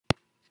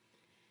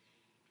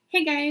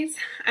Hey guys,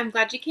 I'm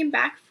glad you came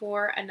back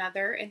for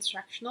another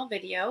instructional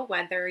video.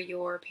 Whether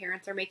your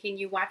parents are making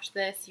you watch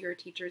this, your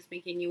teacher's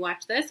making you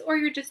watch this, or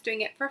you're just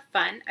doing it for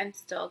fun, I'm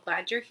still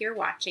glad you're here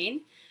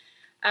watching.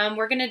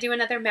 We're going to do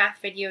another math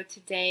video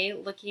today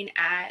looking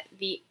at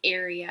the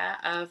area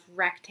of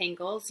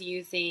rectangles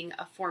using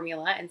a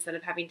formula instead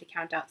of having to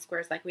count out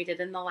squares like we did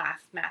in the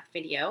last math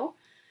video.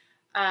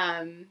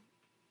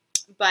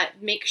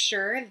 But make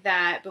sure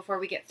that before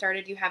we get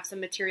started, you have some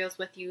materials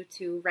with you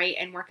to write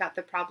and work out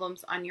the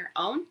problems on your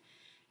own.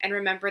 And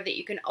remember that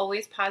you can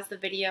always pause the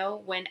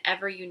video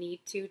whenever you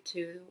need to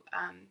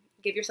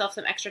give yourself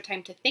some extra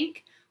time to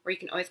think, or you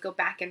can always go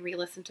back and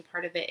re-listen to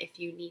part of it if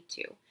you need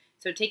to.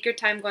 So take your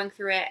time going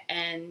through it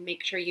and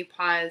make sure you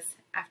pause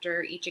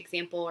after each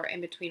example or in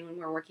between when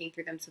we're working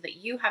through them so that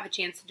you have a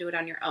chance to do it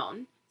on your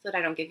own so that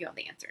I don't give you all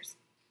the answers.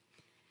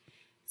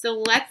 So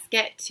let's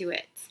get to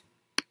it.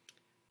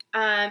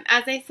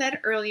 As I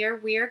said earlier,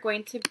 we are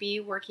going to be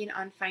working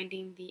on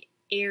finding the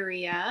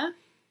area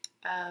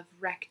of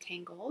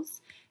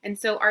rectangles. And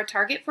so our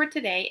target for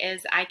today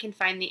is I can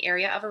find the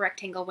area of a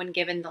rectangle when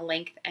given the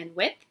length and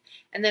width.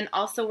 And then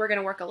also we're going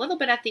to work a little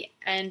bit at the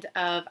end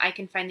of I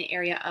can find the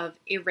area of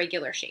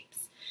irregular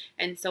shapes.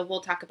 And so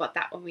we'll talk about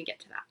that when we get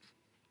to that.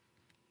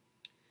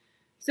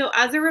 So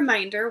as a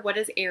reminder, what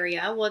is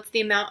area? Well, it's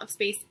the amount of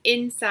space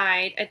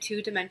inside a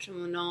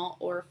two-dimensional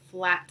or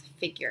flat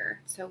figure.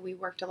 So we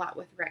worked a lot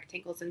with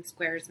rectangles and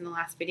squares in the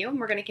last video, and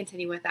we're going to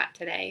continue with that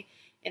today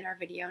in our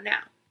video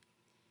now.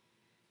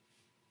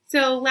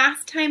 So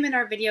last time in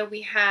our video,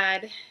 we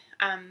had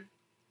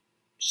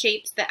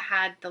shapes that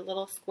had the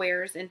little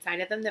squares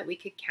inside of them that we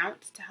could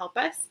count to help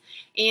us.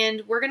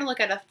 And we're going to look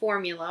at a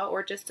formula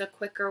or just a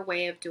quicker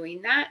way of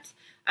doing that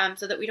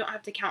so that we don't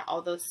have to count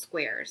all those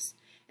squares.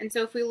 And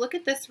so if we look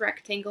at this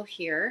rectangle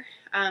here,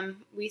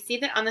 we see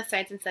that on the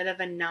sides, instead of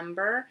a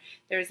number,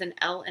 there's an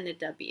L and a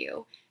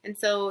W. And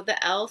so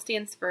the L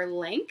stands for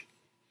length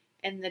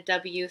and the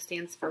W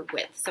stands for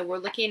width. So we're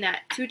looking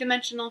at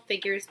two-dimensional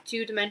figures.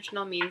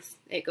 Two-dimensional means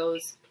it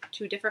goes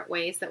two different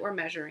ways that we're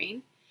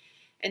measuring.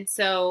 And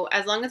so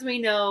as long as we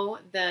know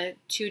the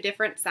two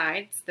different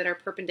sides that are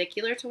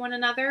perpendicular to one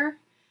another,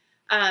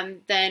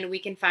 then we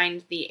can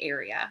find the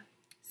area.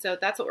 So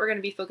that's what we're going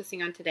to be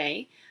focusing on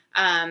today.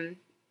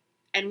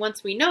 And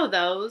once we know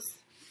those,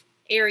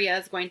 area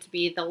is going to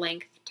be the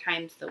length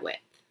times the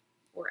width,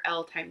 or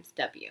L times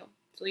W.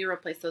 So you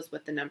replace those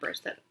with the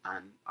numbers that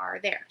are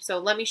there. So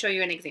let me show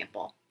you an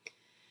example.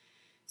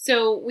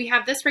 So we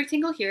have this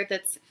rectangle here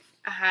that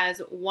has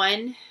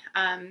one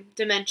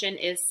dimension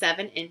is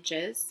 7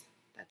 inches.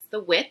 That's the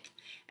width.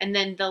 And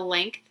then the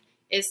length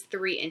is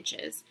 3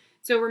 inches.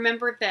 So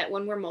remember that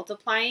when we're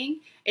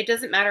multiplying, it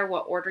doesn't matter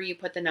what order you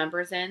put the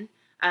numbers in.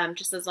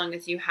 Just as long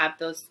as you have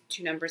those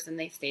two numbers and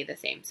they stay the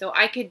same. So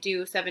I could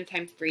do 7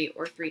 times 3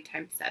 or 3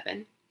 times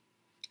 7.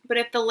 But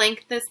if the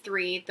length is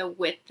 3, the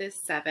width is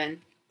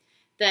 7,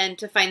 then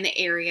to find the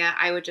area,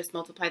 I would just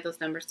multiply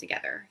those numbers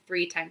together,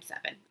 3 times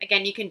 7.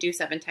 Again, you can do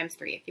 7 times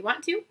 3 if you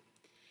want to.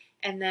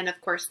 And then, of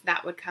course,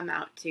 that would come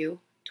out to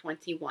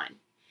 21.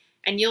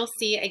 And you'll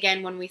see,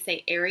 again, when we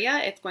say area,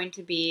 it's going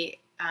to be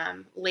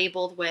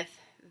labeled with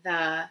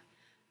the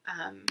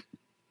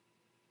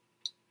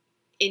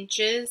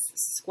inches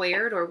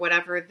squared, or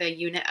whatever the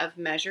unit of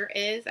measure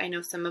is. I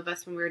know some of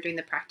us, when we were doing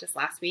the practice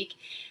last week,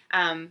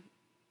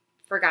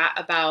 forgot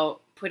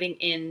about putting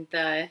in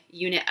the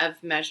unit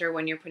of measure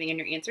when you're putting in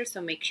your answer.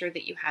 So make sure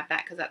that you have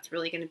that, because that's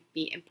really going to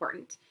be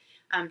important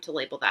to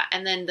label that.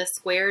 And then the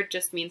squared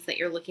just means that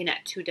you're looking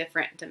at two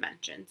different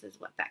dimensions, is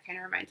what that kind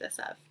of reminds us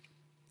of.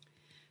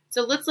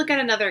 So let's look at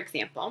another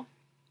example.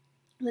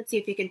 Let's see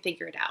if you can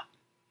figure it out.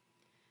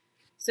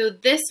 So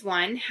this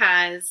one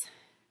has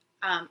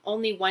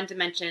only one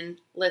dimension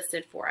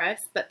listed for us,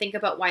 but think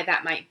about why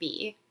that might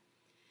be.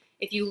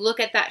 If you look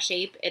at that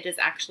shape, it is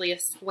actually a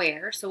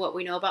square. So what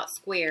we know about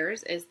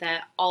squares is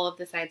that all of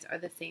the sides are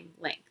the same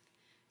length.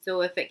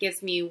 So if it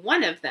gives me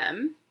one of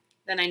them,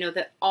 then I know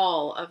that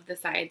all of the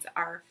sides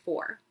are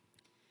 4.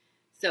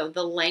 So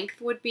the length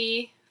would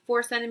be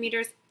 4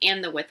 centimeters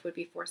and the width would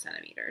be 4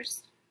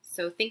 centimeters.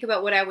 So think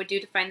about what I would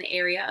do to find the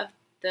area of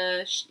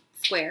the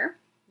square.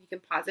 You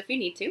can pause if you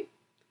need to.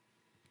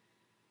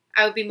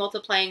 I would be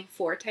multiplying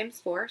 4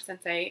 times 4,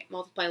 since I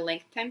multiply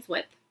length times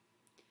width,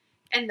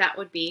 and that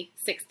would be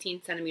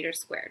 16 centimeters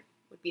squared,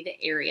 would be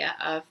the area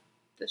of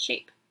the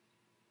shape.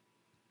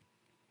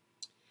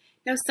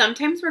 Now,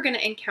 sometimes we're going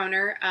to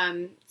encounter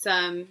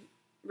some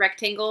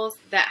rectangles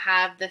that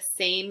have the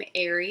same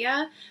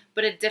area,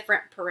 but a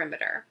different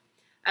perimeter.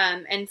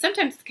 And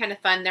sometimes it's kind of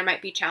fun. There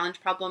might be challenge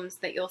problems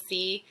that you'll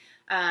see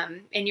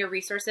in your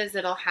resources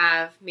that'll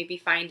have maybe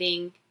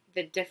finding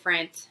the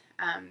different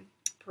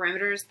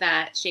perimeters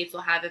that shapes will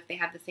have if they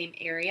have the same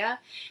area.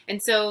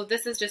 And so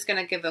this is just going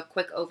to give a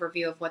quick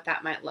overview of what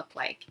that might look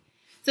like.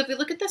 So if we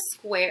look at the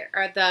square,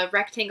 or the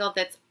rectangle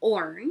that's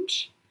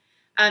orange,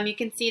 you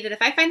can see that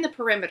if I find the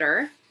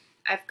perimeter,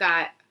 I've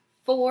got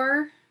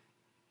 4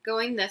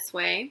 going this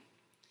way,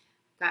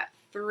 I've got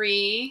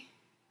 3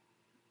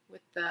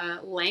 with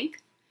the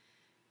length,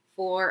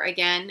 4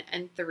 again,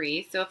 and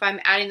 3. So if I'm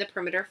adding the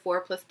perimeter,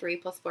 4 plus 3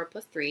 plus 4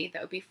 plus 3,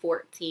 that would be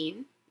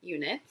 14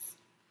 units.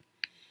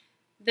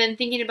 Then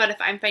thinking about if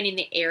I'm finding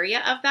the area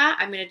of that,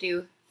 I'm going to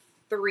do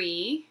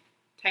 3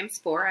 times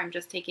 4. I'm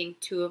just taking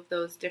 2 of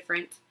those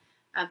different,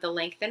 the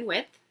length and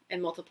width,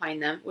 and multiplying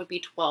them would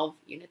be 12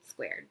 units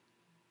squared.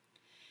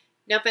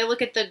 Now if I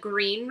look at the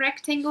green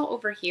rectangle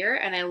over here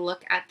and I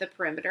look at the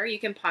perimeter, you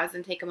can pause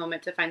and take a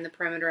moment to find the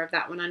perimeter of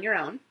that one on your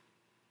own.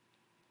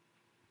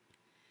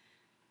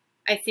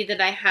 I see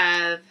that I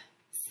have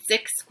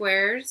 6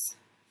 squares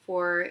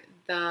for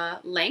the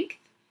length,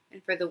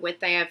 and for the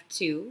width I have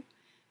 2.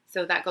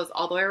 So that goes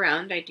all the way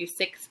around. I do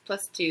 6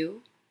 plus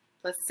 2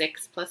 plus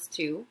 6 plus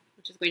 2,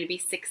 which is going to be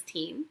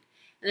 16.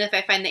 And if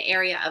I find the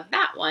area of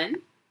that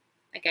one,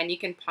 again, you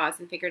can pause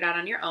and figure it out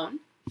on your own.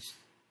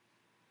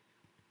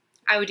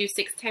 I would do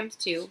 6 times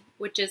 2,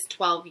 which is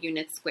 12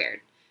 units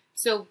squared.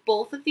 So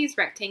both of these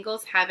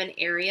rectangles have an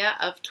area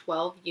of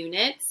 12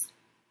 units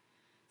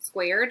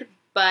squared,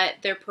 but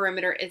their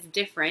perimeter is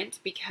different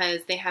because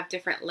they have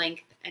different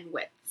length and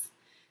widths.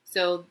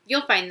 So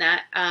you'll find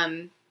that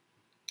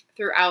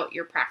throughout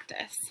your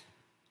practice.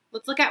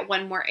 Let's look at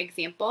one more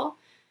example,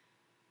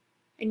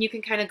 and you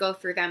can kind of go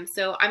through them.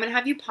 So I'm going to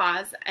have you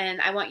pause, and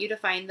I want you to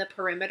find the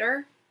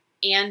perimeter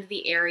and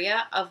the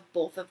area of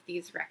both of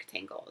these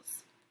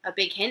rectangles. A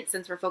big hint,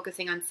 since we're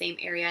focusing on same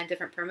area and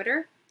different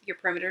perimeter, your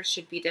perimeters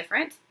should be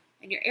different,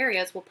 and your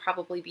areas will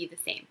probably be the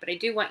same. But I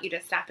do want you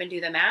to stop and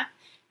do the math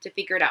to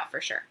figure it out for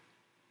sure.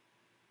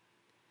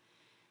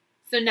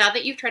 So now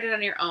that you've tried it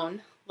on your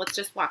own, let's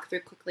just walk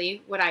through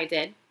quickly what I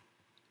did.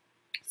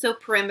 So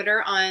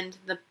perimeter on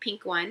the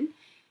pink one,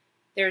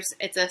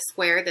 it's a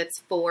square that's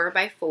 4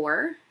 by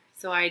 4.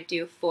 So I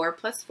do 4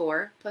 plus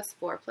 4 plus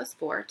 4 plus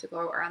 4 to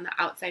go around the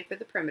outside for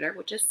the perimeter,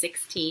 which is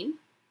 16.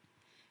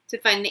 To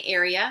find the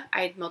area,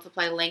 I'd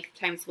multiply length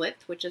times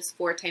width, which is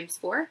 4 times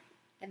 4,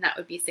 and that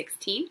would be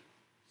 16.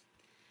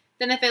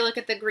 Then if I look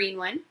at the green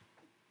one,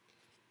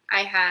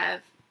 I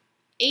have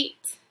 8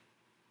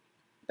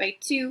 by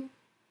 2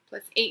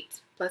 plus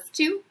 8 plus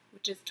 2,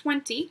 which is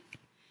 20.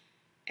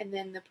 And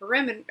then the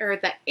perimeter, or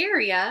the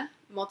area,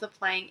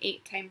 multiplying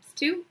 8 times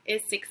 2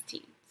 is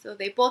 16. So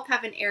they both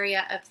have an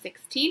area of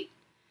 16,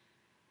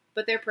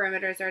 but their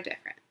perimeters are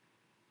different.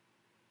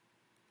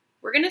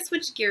 We're going to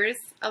switch gears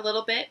a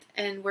little bit,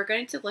 and we're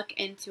going to look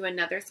into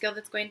another skill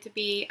that's going to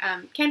be,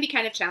 can be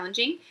kind of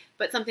challenging,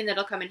 but something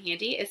that'll come in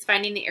handy is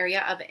finding the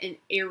area of an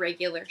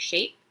irregular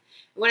shape.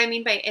 What I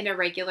mean by an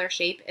irregular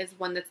shape is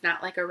one that's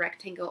not like a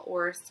rectangle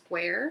or a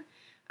square,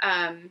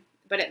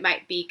 but it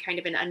might be kind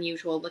of an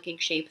unusual looking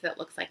shape that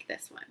looks like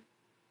this one.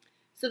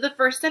 So the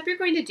first step you're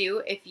going to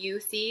do if you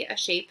see a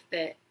shape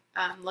that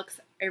looks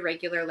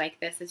irregular like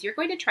this is you're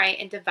going to try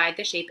and divide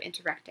the shape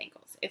into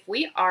rectangles. If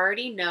we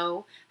already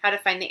know how to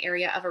find the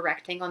area of a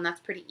rectangle, and that's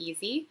pretty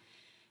easy,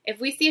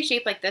 if we see a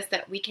shape like this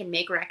that we can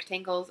make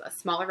rectangles,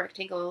 smaller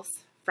rectangles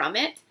from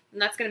it, then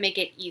that's going to make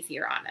it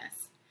easier on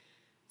us.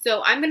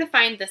 So I'm going to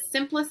find the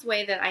simplest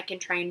way that I can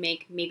try and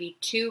make maybe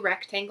 2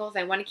 rectangles.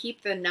 I want to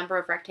keep the number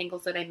of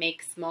rectangles that I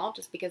make small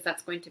just because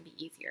that's going to be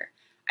easier.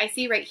 I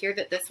see right here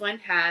that this one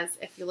has,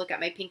 if you look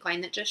at my pink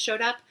line that just showed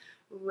up,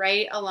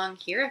 right along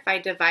here, if I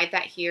divide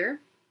that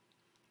here,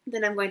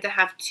 then I'm going to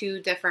have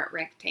 2 different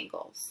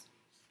rectangles.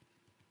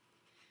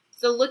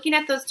 So looking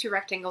at those 2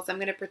 rectangles, I'm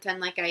going to pretend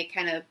like I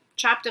kind of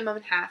chopped them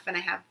in half, and I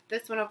have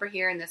this one over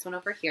here and this one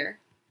over here.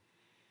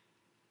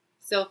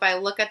 So if I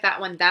look at that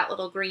one, that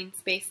little green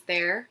space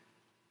there,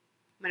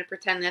 I'm going to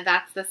pretend that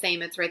that's the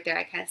same. It's right there.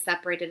 I kind of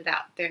separated it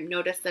out there.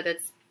 Notice that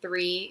it's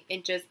 3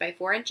 inches by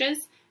 4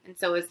 inches, and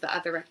so is the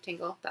other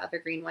rectangle, the other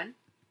green one.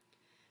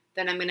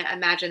 Then I'm going to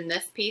imagine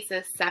this piece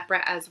is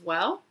separate as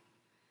well.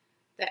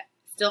 That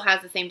still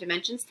has the same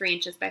dimensions, 3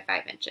 inches by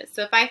 5 inches.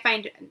 So if I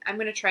find, I'm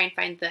going to try and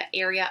find the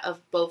area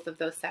of both of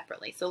those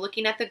separately. So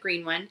looking at the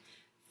green one,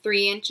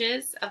 3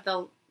 inches of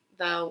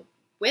the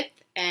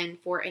width and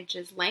 4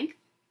 inches length.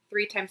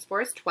 3 times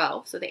 4 is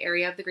 12, so the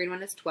area of the green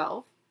one is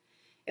 12.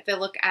 If I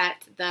look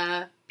at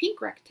the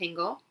pink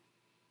rectangle,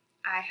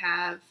 I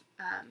have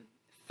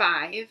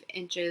 5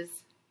 inches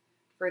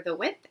for the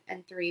width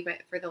and 3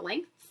 for the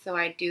length. So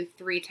I do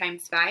 3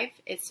 times 5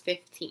 is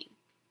 15.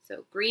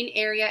 So green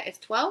area is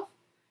 12,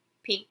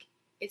 pink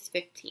is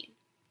 15.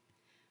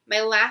 My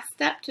last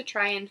step to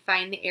try and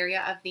find the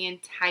area of the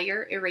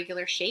entire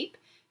irregular shape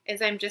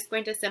is I'm just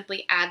going to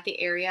simply add the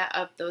area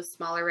of those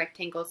smaller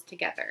rectangles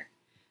together.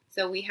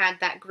 So we had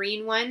that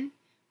green one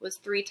was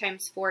 3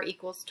 times 4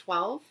 equals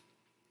 12.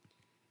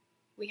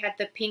 We had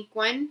the pink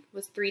one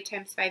was 3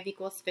 times 5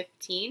 equals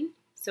 15.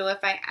 So if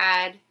I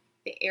add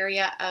the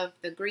area of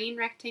the green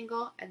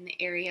rectangle and the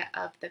area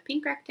of the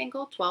pink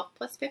rectangle, 12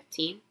 plus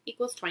 15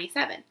 equals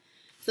 27.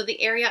 So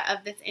the area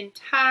of this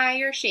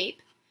entire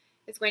shape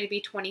is going to be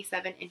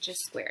 27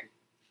 inches squared.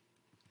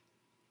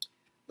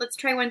 Let's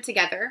try one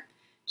together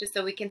just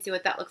so we can see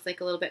what that looks like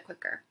a little bit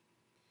quicker.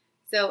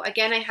 So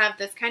again, I have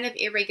this kind of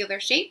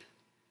irregular shape.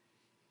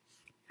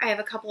 I have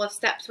a couple of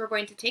steps we're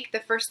going to take. The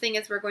first thing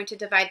is we're going to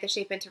divide the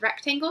shape into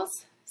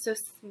rectangles. So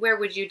where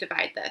would you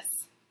divide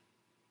this?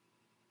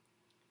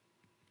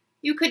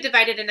 You could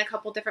divide it in a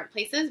couple different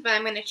places, but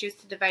I'm going to choose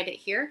to divide it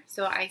here.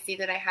 So I see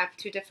that I have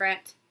two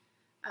different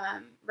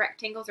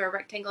rectangles, or a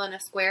rectangle and a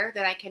square,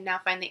 that I can now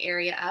find the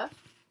area of.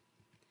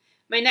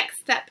 My next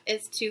step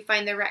is to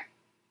find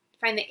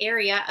the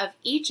area of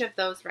each of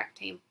those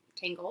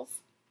rectangles.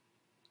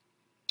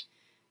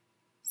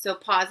 So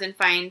pause and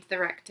find the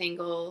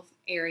rectangle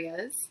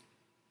areas.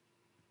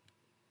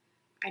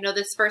 I know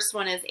this first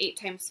one is 8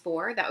 times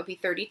 4, that would be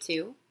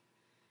 32.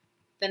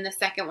 Then the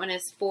second one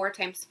is 4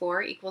 times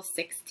 4 equals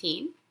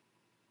 16.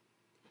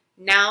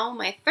 Now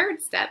my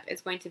third step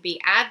is going to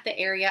be add the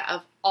area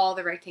of all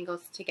the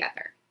rectangles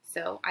together.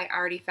 So I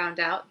already found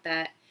out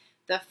that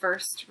the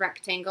first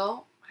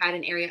rectangle had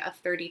an area of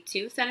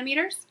 32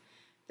 centimeters.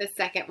 The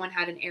second one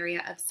had an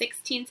area of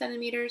 16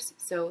 centimeters.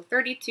 So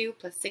 32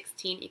 plus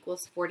 16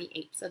 equals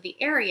 48. So the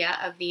area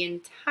of the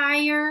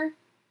entire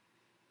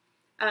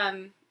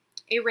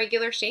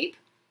irregular shape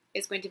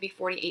is going to be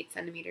 48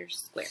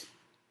 centimeters squared.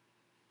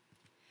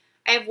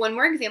 I have one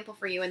more example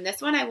for you, and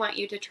this one I want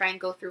you to try and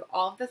go through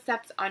all of the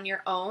steps on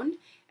your own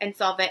and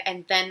solve it,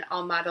 and then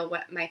I'll model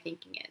what my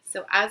thinking is.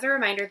 So as a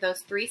reminder, those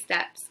 3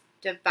 steps: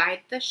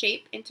 divide the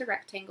shape into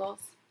rectangles,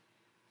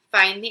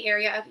 find the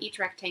area of each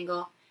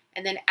rectangle,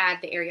 and then add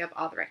the area of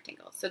all the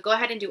rectangles. So go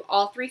ahead and do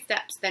all 3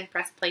 steps, then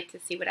press play to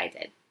see what I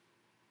did.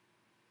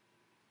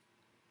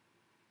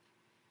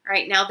 All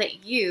right, now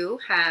that you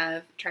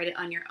have tried it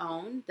on your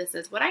own, this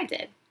is what I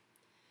did.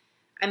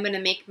 I'm going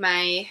to make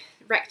my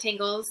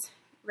rectangles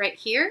right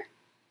here.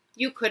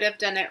 You could have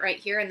done it right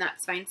here, and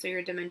that's fine. So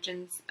your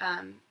dimensions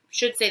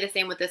should stay the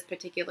same with this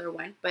particular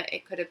one, but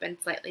it could have been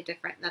slightly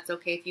different. That's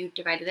okay if you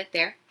divided it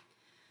there.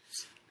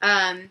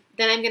 Then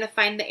I'm going to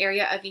find the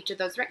area of each of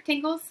those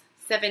rectangles.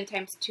 7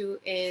 times 2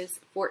 is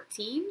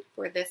 14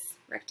 for this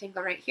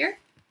rectangle right here.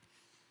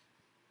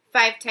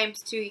 5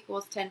 times 2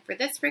 equals 10 for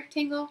this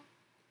rectangle.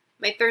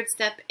 My third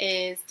step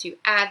is to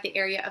add the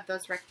area of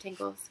those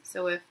rectangles.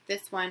 So if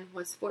this one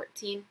was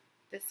 14,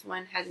 this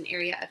one has an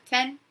area of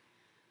 10.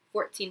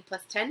 14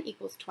 plus 10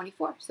 equals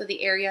 24. So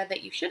the area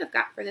that you should have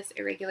got for this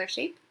irregular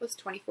shape was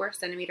 24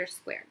 centimeters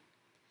squared.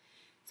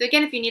 So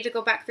again, if you need to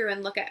go back through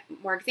and look at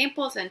more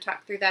examples and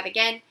talk through that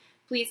again,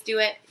 please do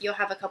it. You'll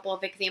have a couple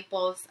of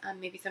examples,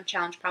 maybe some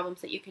challenge problems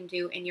that you can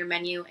do in your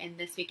menu in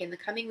this week and the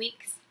coming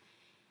weeks.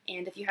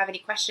 And if you have any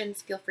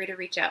questions, feel free to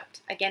reach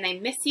out. Again, I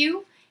miss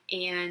you,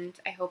 and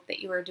I hope that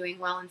you are doing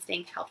well and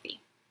staying healthy.